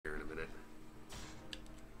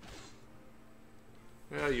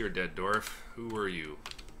Well, you're dead, Dwarf. Who were you?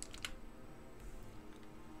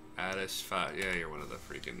 Addis 5. Yeah, you're one of the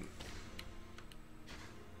freaking...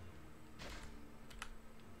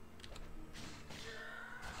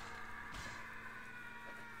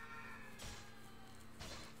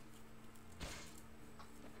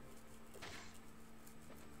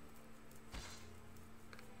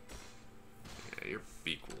 Yeah, you're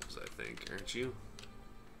Beak Wolves, I think, aren't you?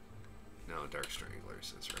 No, Dark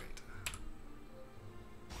Stranglers, that's right.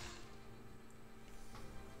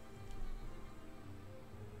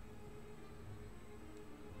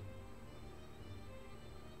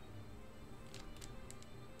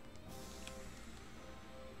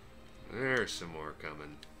 There's some more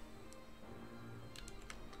coming.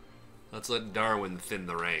 Let's let Darwin thin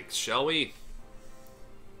the ranks, shall we?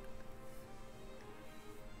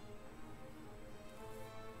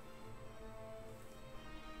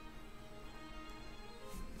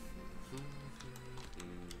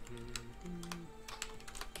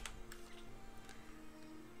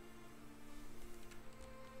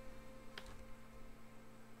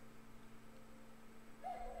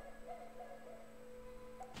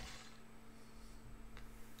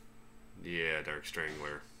 Yeah, Dark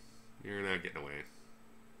Strangler. You're not getting away.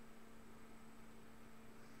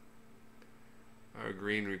 Our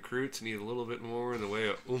green recruits need a little bit more in the way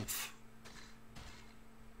of oomph.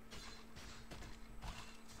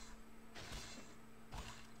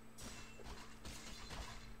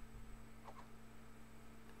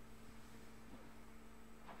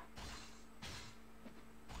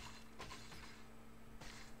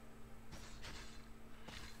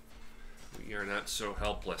 We are not so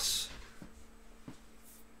helpless.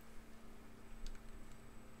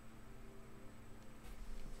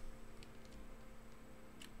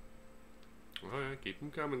 Alright, keep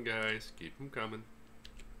them coming, guys. Keep them coming.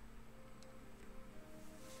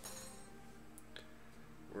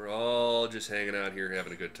 We're all just hanging out here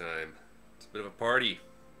having a good time. It's a bit of a party.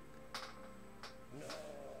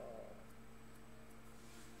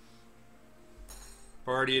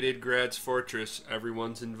 Party at Idgrad's fortress.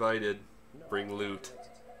 Everyone's invited. Bring loot.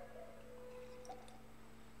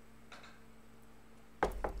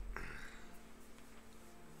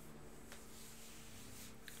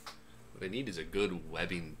 What I need is a good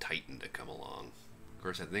webbing titan to come along. Of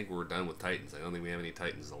course, I think we're done with titans. I don't think we have any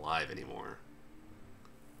titans alive anymore.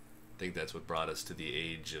 I think that's what brought us to the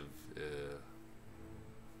Age of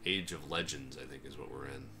Legends, I think is what we're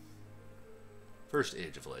in. First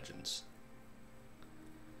Age of Legends.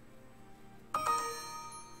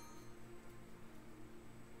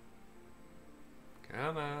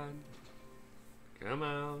 Come on. Come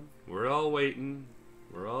on. We're all waiting.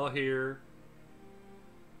 We're all here.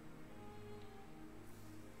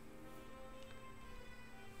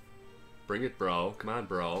 Bring it, bro. Come on,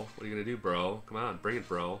 bro. What are you gonna do, bro? Come on, bring it,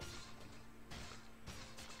 bro.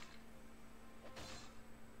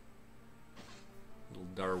 Little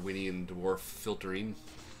Darwinian dwarf filtering.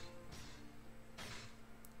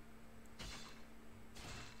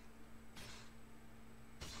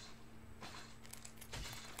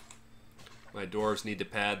 My dwarves need to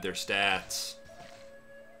pad their stats.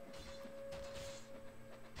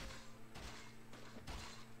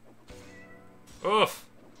 Oof!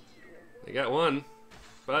 They got one,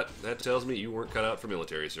 but that tells me you weren't cut out for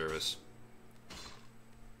military service.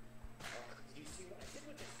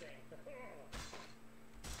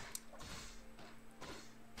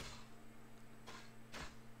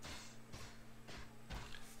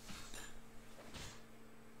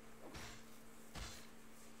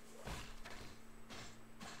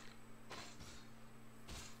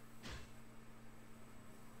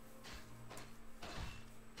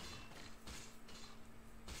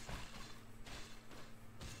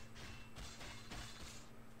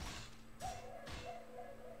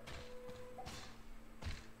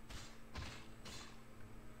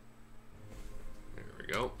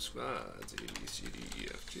 Squads, A, B, C, D, E,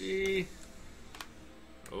 F, G.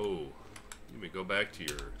 Oh, you may go back to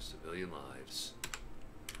your civilian lives.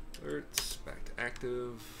 Alerts, back to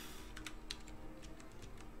active.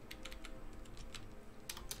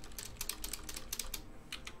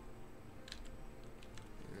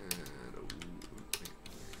 And, oh,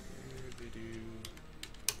 where did they do?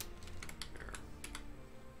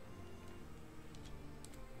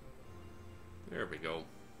 There we go.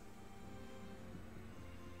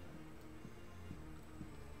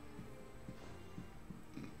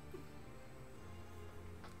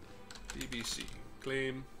 BBC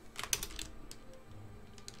claim.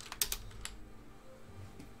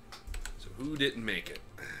 So who didn't make it?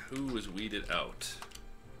 Who was weeded out?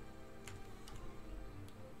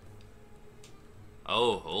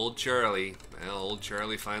 Oh, old Charlie. Well, old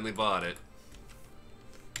Charlie finally bought it.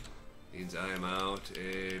 Means I am out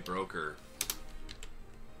a broker.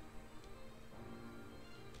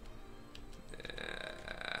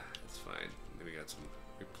 Yeah, it's fine. Maybe we got some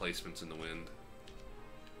replacements in the wind.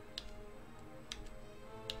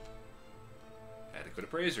 Adequate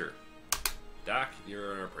appraiser. Doc,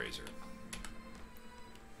 you're our appraiser.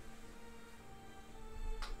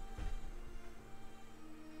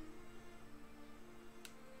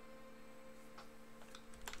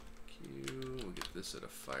 We'll get this at a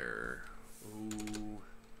fire. Ooh.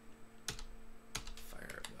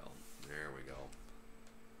 Fire it well. There we go.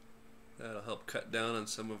 That'll help cut down on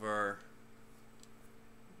some of our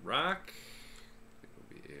rock. I think we'll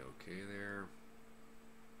be A-okay there.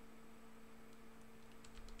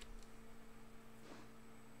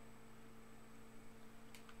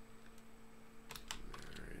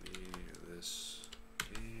 Alrighty, this.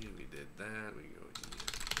 Okay, we did that. We can go here.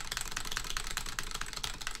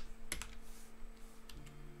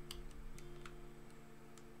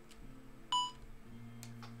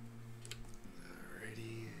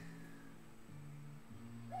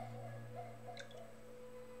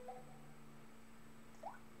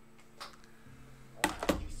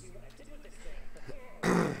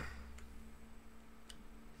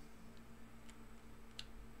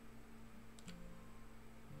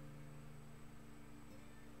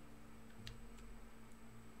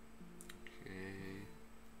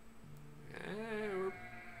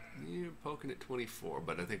 Poking at 24,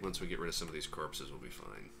 but I think once we get rid of some of these corpses, we'll be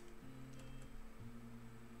fine.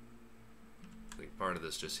 I think part of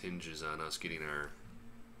this just hinges on us getting our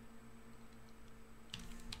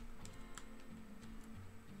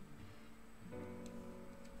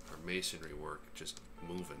masonry work just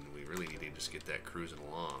moving. We really need to just get that cruising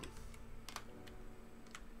along.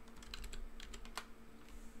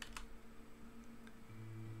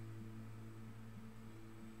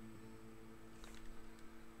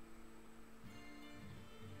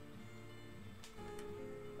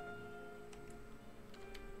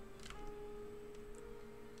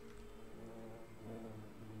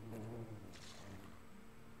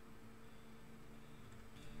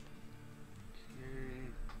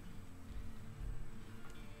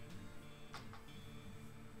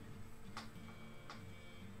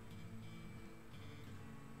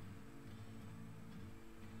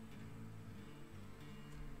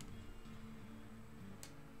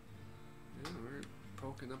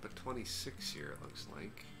 Up at 26 here, it looks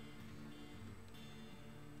like.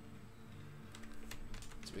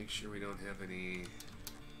 Let's make sure we don't have any.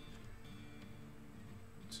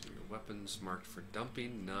 So your weapons marked for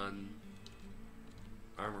dumping, none.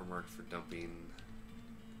 Armor marked for dumping,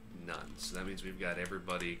 none. So that means we've got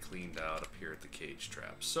everybody cleaned out up here at the cage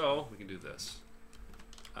trap. So we can do this.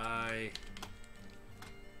 I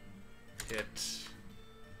hit.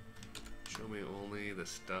 Show me only the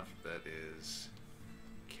stuff that is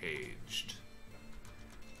caged.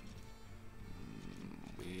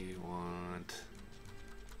 We want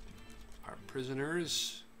our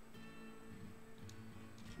prisoners.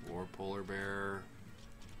 War polar bear.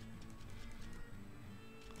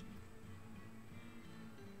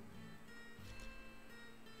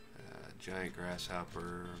 Giant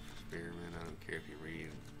grasshopper. Spearman. I don't care if you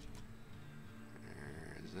read.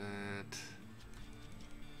 There's that.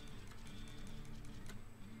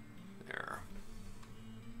 There.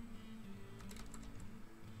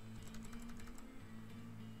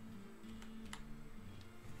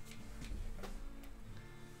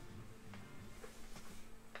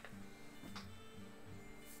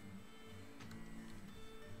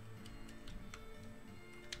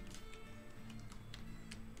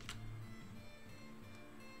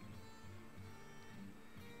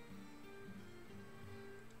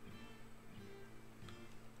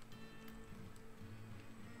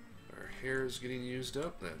 Hair is getting used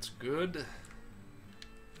up. That's good. We're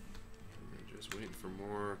just waiting for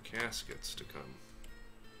more caskets to come.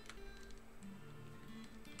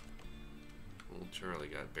 Old Charlie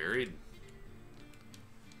got buried.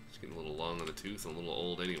 It's getting a little long on the tooth and a little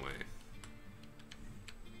old anyway.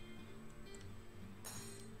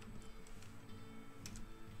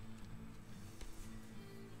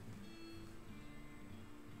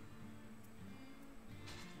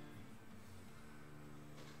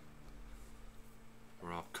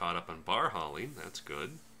 Caught up on bar hauling, that's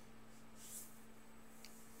good.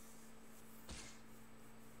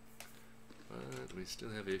 But we still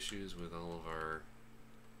have issues with all of our...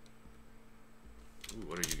 Ooh,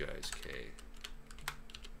 what are you guys, K?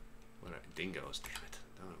 What are dingoes? Damn it.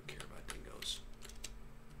 I don't care about dingoes.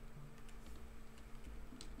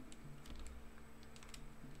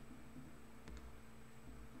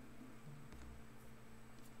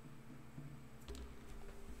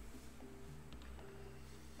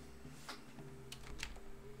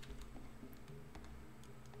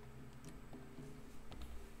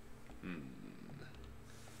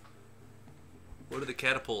 What are the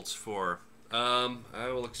catapults for? I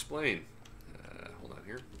will explain. Hold on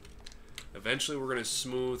here. Eventually we're going to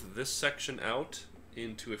smooth this section out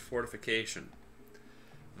into a fortification.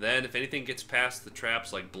 Then if anything gets past the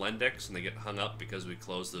traps like Blendex and they get hung up because we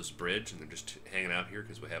closed this bridge and they're just hanging out here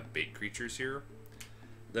because we have bait creatures here,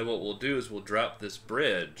 then what we'll do is we'll drop this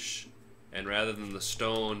bridge, and rather than the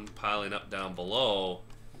stone piling up down below,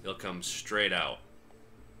 it'll come straight out,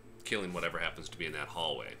 killing whatever happens to be in that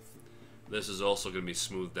hallway. This is also going to be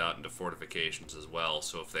smoothed out into fortifications as well,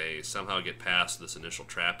 so if they somehow get past this initial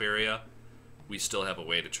trap area, we still have a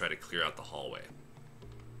way to try to clear out the hallway.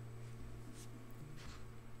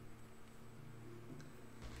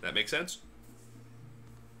 That make sense?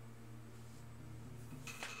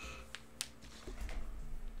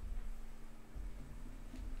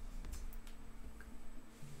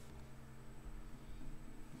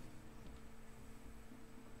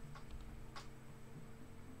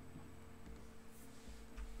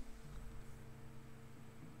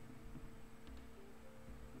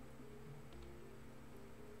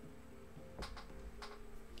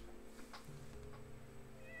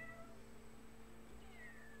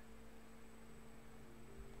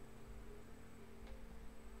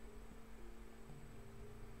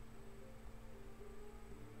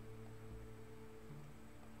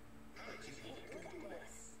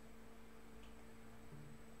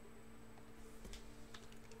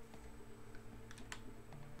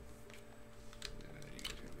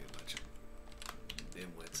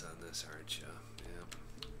 Aren't you? Yep.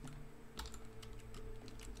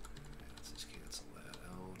 Let's just cancel that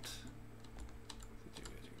out. You guys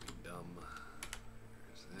are gonna be dumb.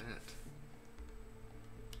 There's that.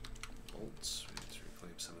 Bolts. Let's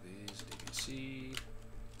reclaim some of these. DBC.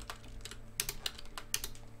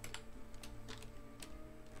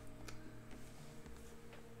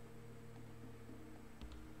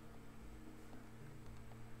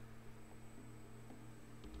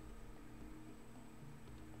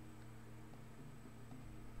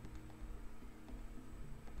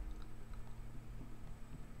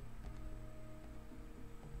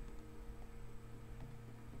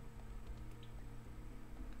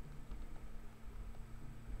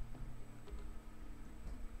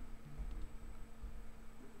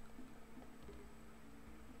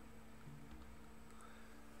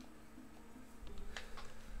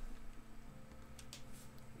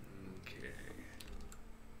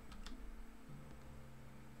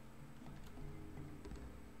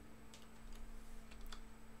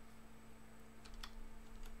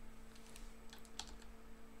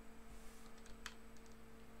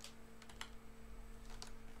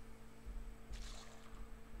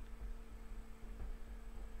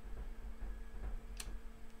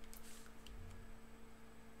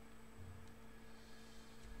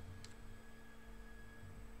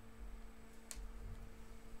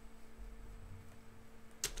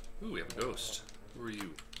 Ooh, we have a ghost. Who are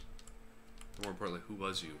you? More importantly, who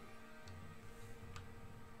was you?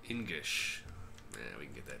 English. Yeah, we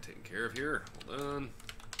can get that taken care of here. Hold on.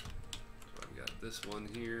 So I've got this one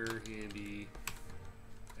here, handy.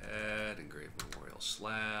 Add engraved memorial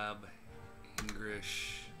slab.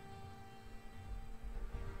 English.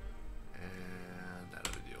 And that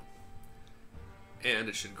ought to do. And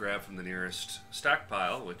it should grab from the nearest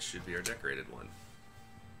stockpile, which should be our decorated one.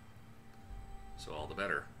 So all the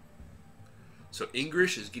better. So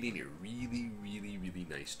English is getting a really, really, really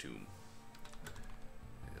nice tomb.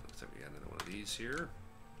 And it looks like we got another one of these here.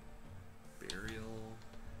 Burial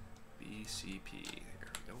BCP. There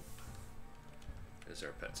we go. As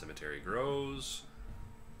our pet cemetery grows.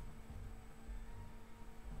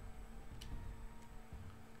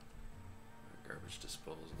 Our garbage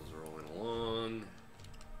disposal is rolling along.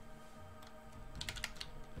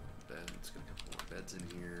 Beds, got a couple more beds in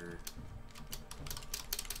here.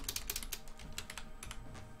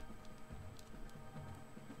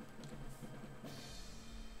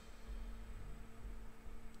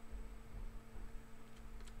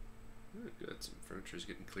 Good, some furniture is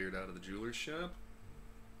getting cleared out of the jeweler's shop.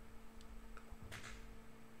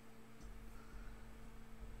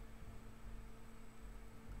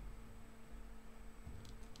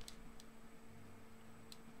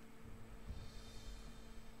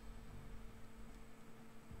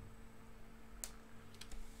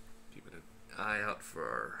 Keeping an eye out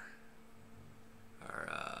for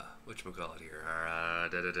our whatchamacallit here, our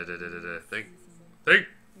think,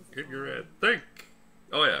 get your head, think.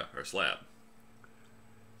 Oh yeah, our slab.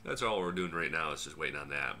 That's all we're doing right now is just waiting on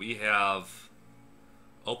that. We have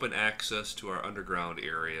open access to our underground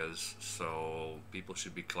areas, so people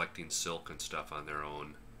should be collecting silk and stuff on their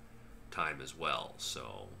own time as well.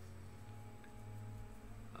 So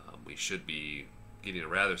we should be getting a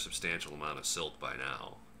rather substantial amount of silt by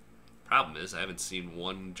now. Problem is, I haven't seen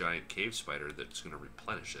one giant cave spider that's going to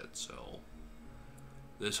replenish it, so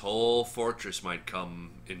this whole fortress might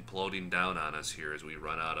come imploding down on us here as we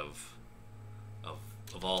run out of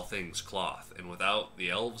all things cloth. And without the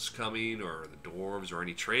elves coming, or the dwarves, or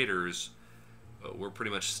any traders, we're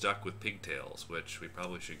pretty much stuck with pigtails, which we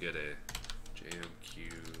probably should get a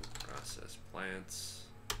JMQ process plants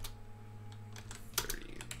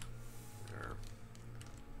 30 there.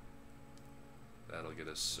 That'll get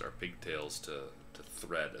us our pigtails to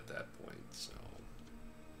thread at that point. So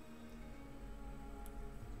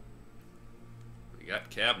we got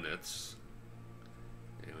cabinets,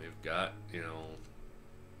 and we've got, you know,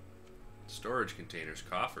 storage containers,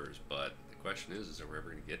 coffers, but the question is are we ever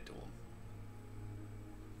going to get to them?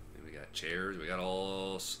 And we got chairs, we got a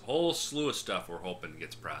whole slew of stuff we're hoping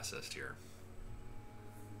gets processed here.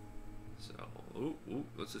 So, ooh,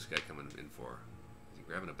 what's this guy coming in for? Is he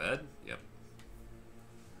grabbing a bed? Yep.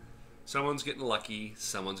 Someone's getting lucky,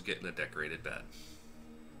 someone's getting a decorated bed.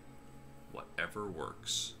 Whatever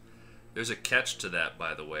works. There's a catch to that,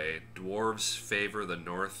 by the way. Dwarves favor the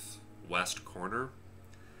northwest corner.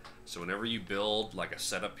 So whenever you build like a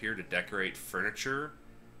setup here to decorate furniture,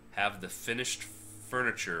 have the finished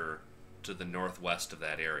furniture to the northwest of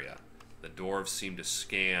that area. The dwarves seem to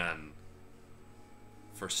scan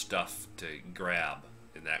for stuff to grab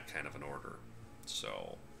in that kind of an order.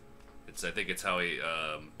 So I think it's how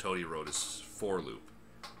Toady wrote his for loop.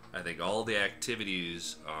 I think all the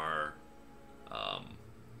activities are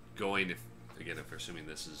going, if we're assuming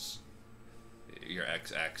this is your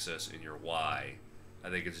x-axis and your y, I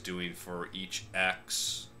think it's doing for each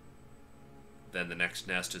x, then the next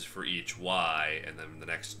nest is for each y, and then the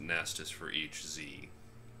next nest is for each z.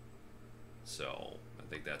 So I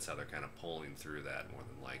think that's how they're kind of pulling through that, more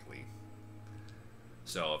than likely.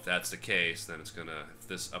 So if that's the case, then it's gonna, if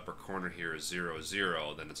this upper corner here is 0,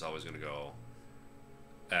 0, then it's always gonna go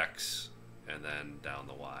x and then down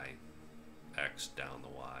the y, x down the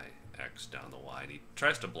y, x down the y. And he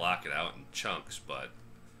tries to block it out in chunks, but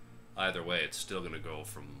either way, it's still going to go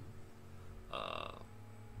from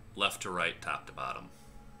left to right, top to bottom.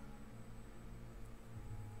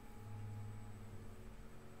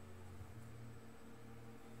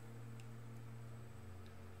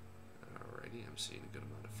 Alrighty, I'm seeing a good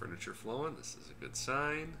amount of furniture flowing. This is a good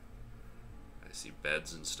sign. I see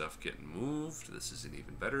beds and stuff getting moved. This is an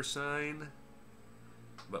even better sign.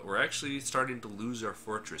 But we're actually starting to lose our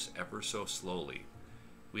fortress ever so slowly.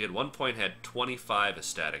 We at one point had 25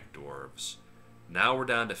 ecstatic dwarves. Now we're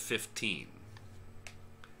down to 15.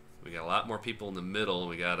 We got a lot more people in the middle, and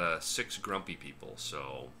we got 6 grumpy people,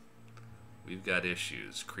 so we've got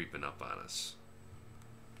issues creeping up on us.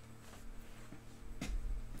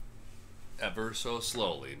 Ever so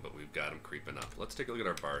slowly, but we've got them creeping up. Let's take a look at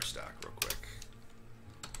our bar stock real quick.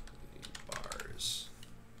 Bars.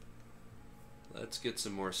 Let's get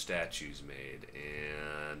some more statues made,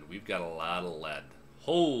 and we've got a lot of lead.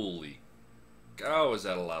 Holy cow, is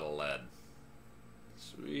that a lot of lead?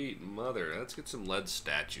 Sweet mother. Let's get some lead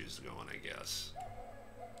statues going, I guess.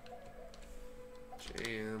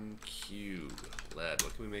 JMQ. Lead.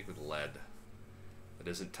 What can we make with lead that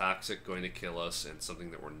isn't toxic, going to kill us, and something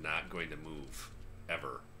that we're not going to move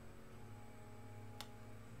ever?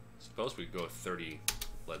 Suppose we could go with 30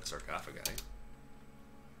 lead sarcophagi.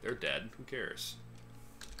 They're dead. Who cares?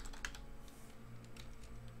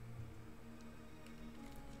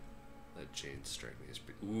 Lead chains strike me as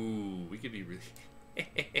pretty. Ooh, we could be really.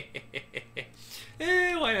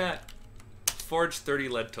 Why not? Forge 30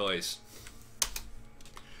 lead toys.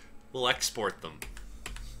 We'll export them.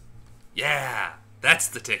 Yeah, that's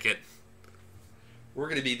the ticket. We're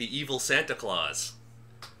gonna be the evil Santa Claus.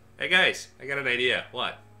 Hey guys, I got an idea.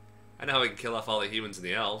 What? I know how we can kill off all the humans and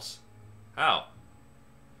the elves. How?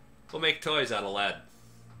 We'll make toys out of lead.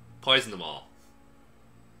 Poison them all.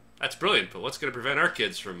 That's brilliant, but what's going to prevent our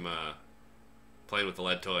kids from playing with the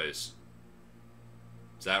lead toys?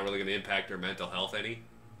 Is that really going to impact our mental health any?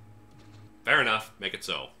 Fair enough. Make it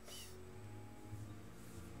so.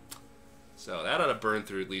 So that ought to burn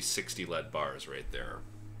through at least 60 lead bars right there.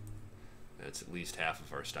 That's at least half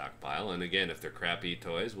of our stockpile. And again, if they're crappy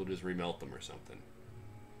toys, we'll just remelt them or something.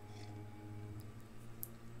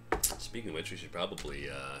 Speaking of which, we should probably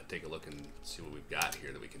take a look and see what we've got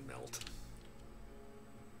here that we can melt.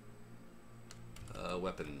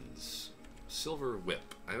 Weapons. Silver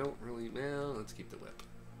whip. I don't really... Well, let's keep the whip.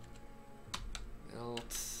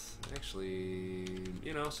 Melt. Actually,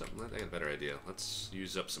 you know, something. I got a better idea. Let's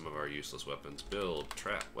use up some of our useless weapons. Build,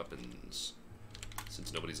 trap, weapons.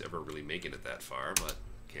 Since nobody's ever really making it that far, but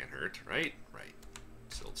can't hurt, right? Right.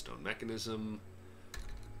 Siltstone mechanism.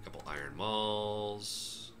 A couple iron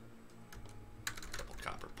mauls. A couple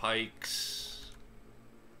copper pikes.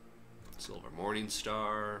 Silver morning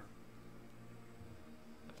star.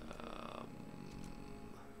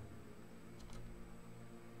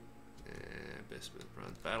 And bismuth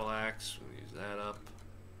bronze battle axe. We'll use that up.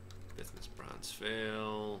 Bismuth bronze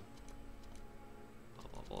fail. Blah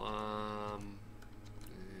blah blah.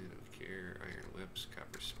 Don't care. Iron whips,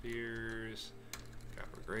 copper spears,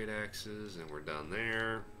 copper great axes, and we're done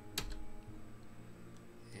there.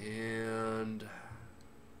 And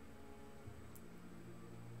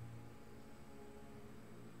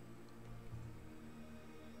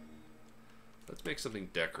let's make something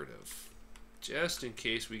decorative. Just in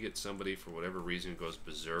case we get somebody, for whatever reason, goes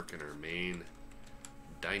berserk in our main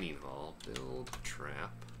dining hall. Build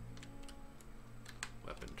trap.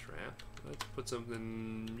 Weapon trap. Let's put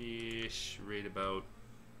something-ish right about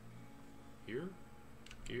here.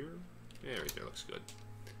 Here. Yeah, right there looks good.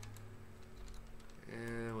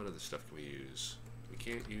 And what other stuff can we use? We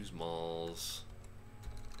can't use mauls.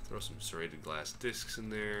 Throw some serrated glass discs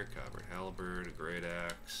in there. Copper halberd, a great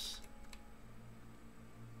axe.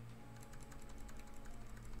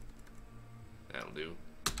 That'll do.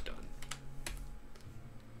 Done.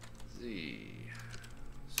 Z.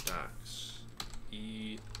 Stocks.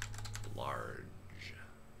 E. Large.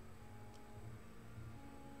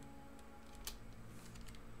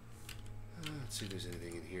 Let's see if there's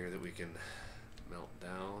anything in here that we can melt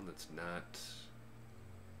down that's not...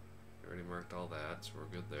 I already marked all that, so we're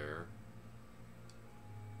good there.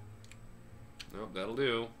 Nope, that'll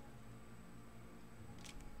do.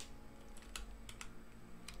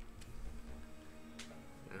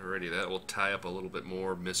 Alrighty, that will tie up a little bit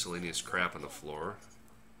more miscellaneous crap on the floor.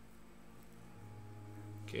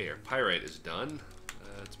 Okay, our pyrite is done.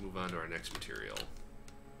 Let's move on to our next material.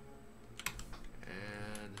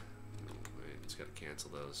 And wait, it's got to cancel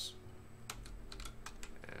those.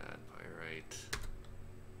 Add pyrite.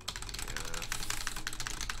 Yeah.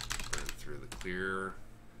 Burn through the clear.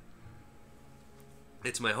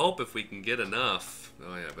 It's my hope if we can get enough.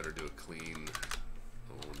 Oh yeah, I better do a clean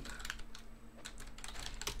own.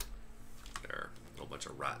 There, a whole bunch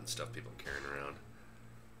of rotten stuff people carrying around.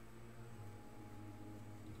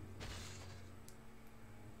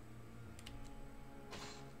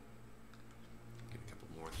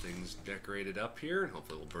 Things decorated up here, and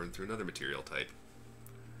hopefully we'll burn through another material type.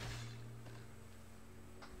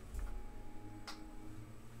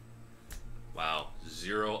 Wow,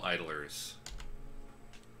 0 idlers.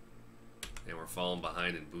 And we're falling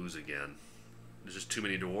behind in booze again. There's just too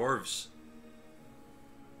many dwarves.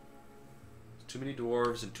 Too many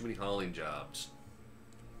dwarves and too many hauling jobs.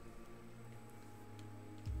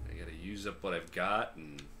 I gotta use up what I've got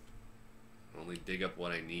and only dig up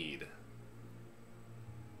what I need.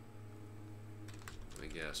 I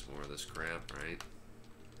guess more of this crap, right?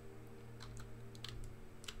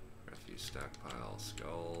 Refuse stockpile,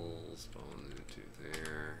 skulls, bones in a tooth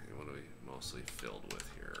there. And what are we mostly filled with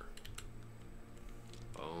here?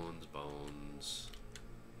 Bones, bones,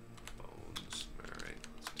 bones. Alright,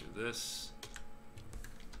 let's do this.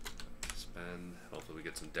 Spend. Hopefully we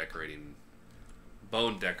get some decorating,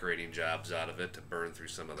 bone decorating jobs out of it to burn through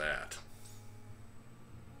some of that.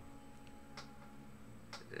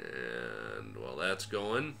 And while that's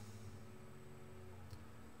going,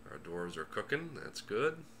 our dwarves are cooking. That's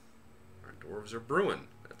good. Our dwarves are brewing.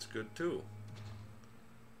 That's good too.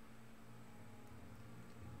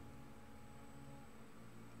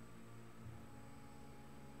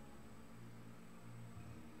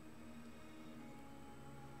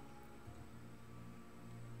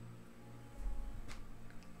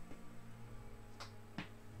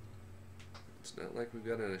 It's not like we've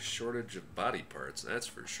got a shortage of body parts, that's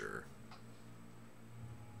for sure.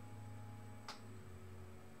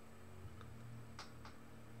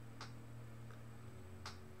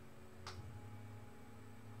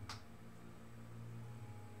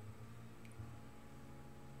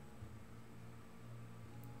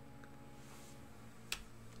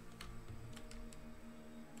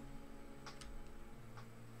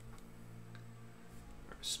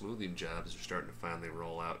 Our smoothing jobs are starting to finally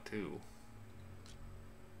roll out too.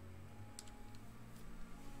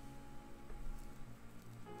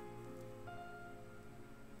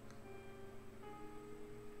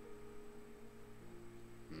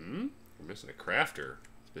 Missing a crafter.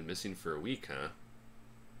 It's been missing for a week, huh?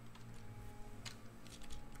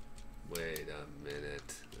 Wait a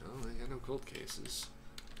minute. Oh, I got no gold cases.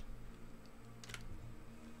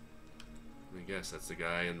 I guess that's the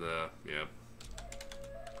guy in the... Yep.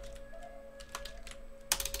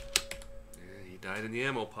 Yeah, he died in the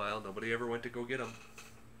ammo pile. Nobody ever went to go get him.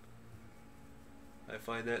 I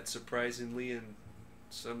find that surprisingly and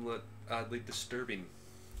somewhat oddly disturbing.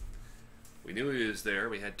 We knew he was there.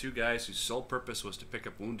 We had two guys whose sole purpose was to pick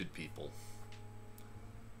up wounded people.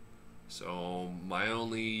 So my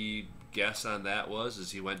only guess on that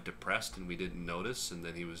is he went depressed and we didn't notice, and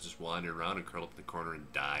then he was just wandering around and curled up in the corner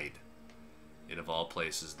and died. In, of all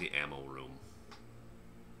places, the ammo room.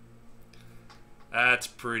 That's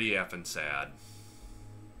pretty effing sad.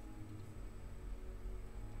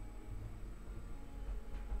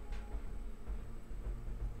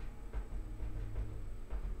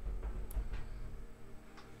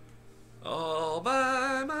 All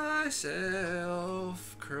by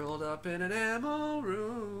myself, curled up in an ammo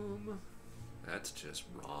room. That's just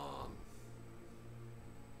wrong.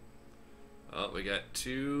 Oh, we got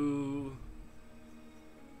two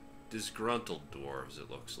disgruntled dwarves, it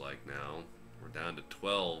looks like now. We're down to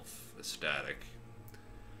 12 ecstatic.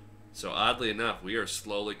 So oddly enough, we are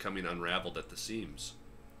slowly coming unraveled at the seams.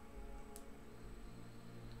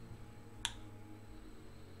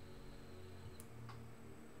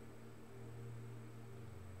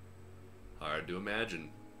 Hard to imagine,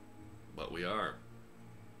 but we are.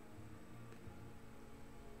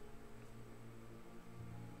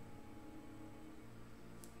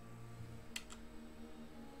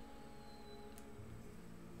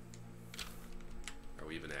 Are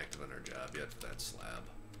we even active on our job yet for that slab?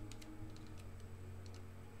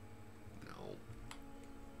 No.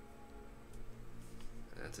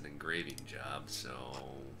 That's an engraving job, so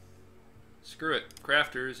screw it.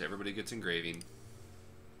 Crafters, everybody gets engraving.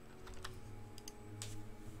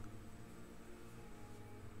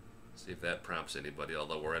 See if that prompts anybody,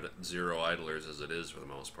 although we're at 0 idlers as it is for the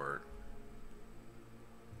most part.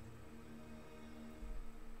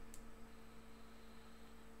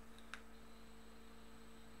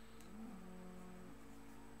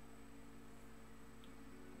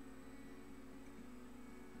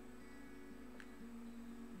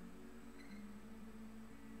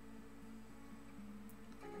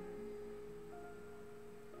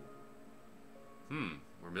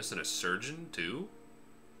 We're missing a surgeon too?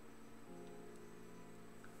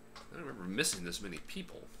 I don't remember missing this many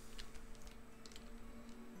people.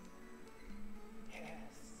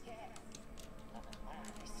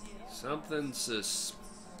 Something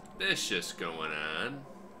suspicious going on.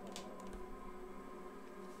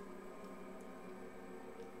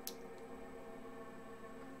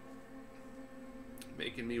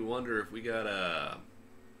 Making me wonder if we got a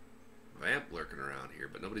vamp lurking around here,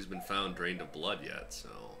 but nobody's been found drained of blood yet,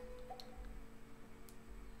 so...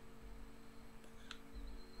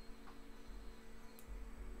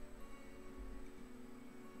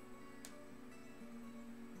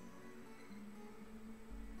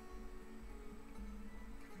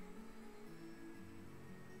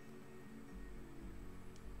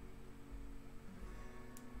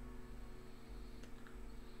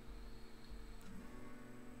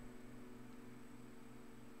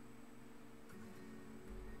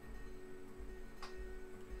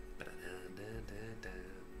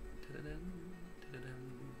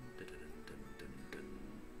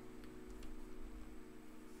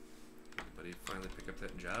 Anybody finally pick up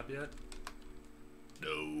that job yet?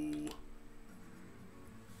 No.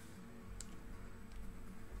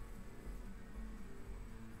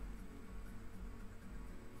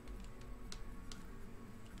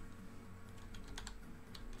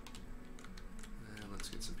 Let's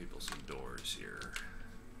get some people some doors here.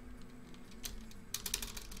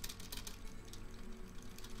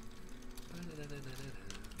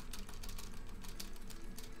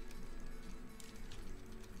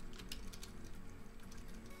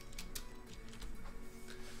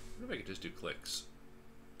 What if I could just do clicks?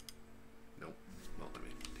 Nope. Well, I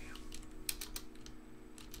mean, damn.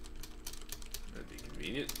 That'd be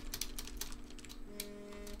convenient.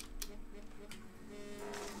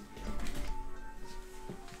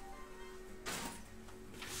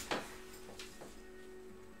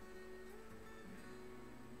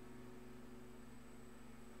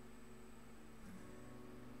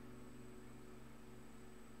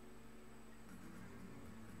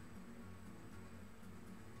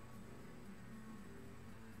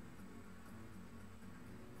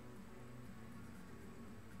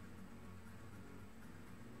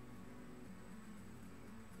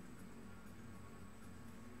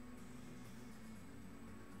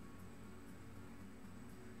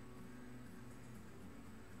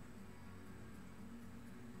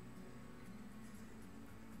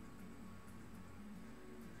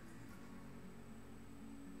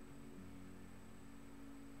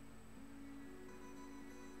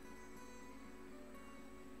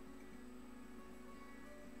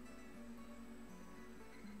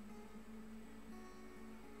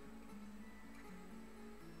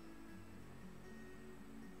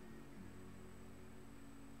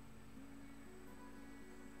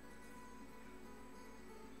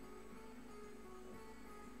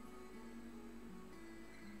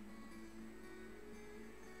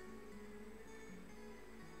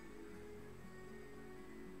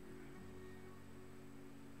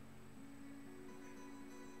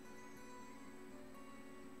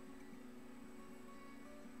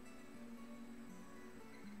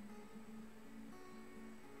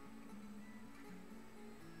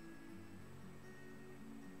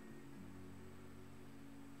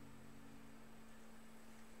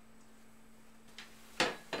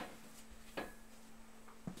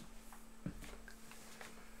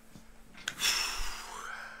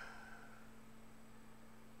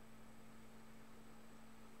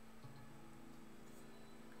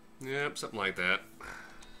 Yep, something like that.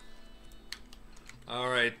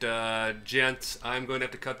 Alright, gents, I'm going to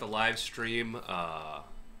have to cut the live stream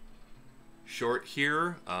short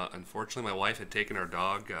here. Unfortunately, my wife had taken our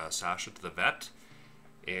dog, Sasha, to the vet,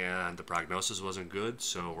 and the prognosis wasn't good,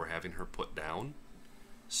 so we're having her put down.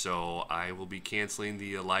 So I will be canceling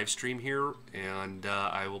the live stream here, and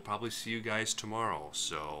I will probably see you guys tomorrow.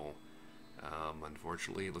 So,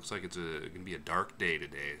 unfortunately, it looks like it's going to be a dark day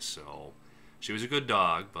today. So, she was a good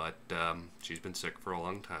dog, but she's been sick for a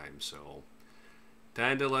long time. So,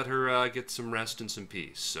 time to let her get some rest and some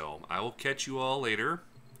peace. So, I will catch you all later.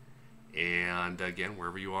 And again,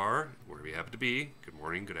 wherever you are, wherever you happen to be, good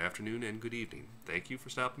morning, good afternoon, and good evening. Thank you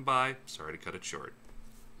for stopping by. Sorry to cut it short.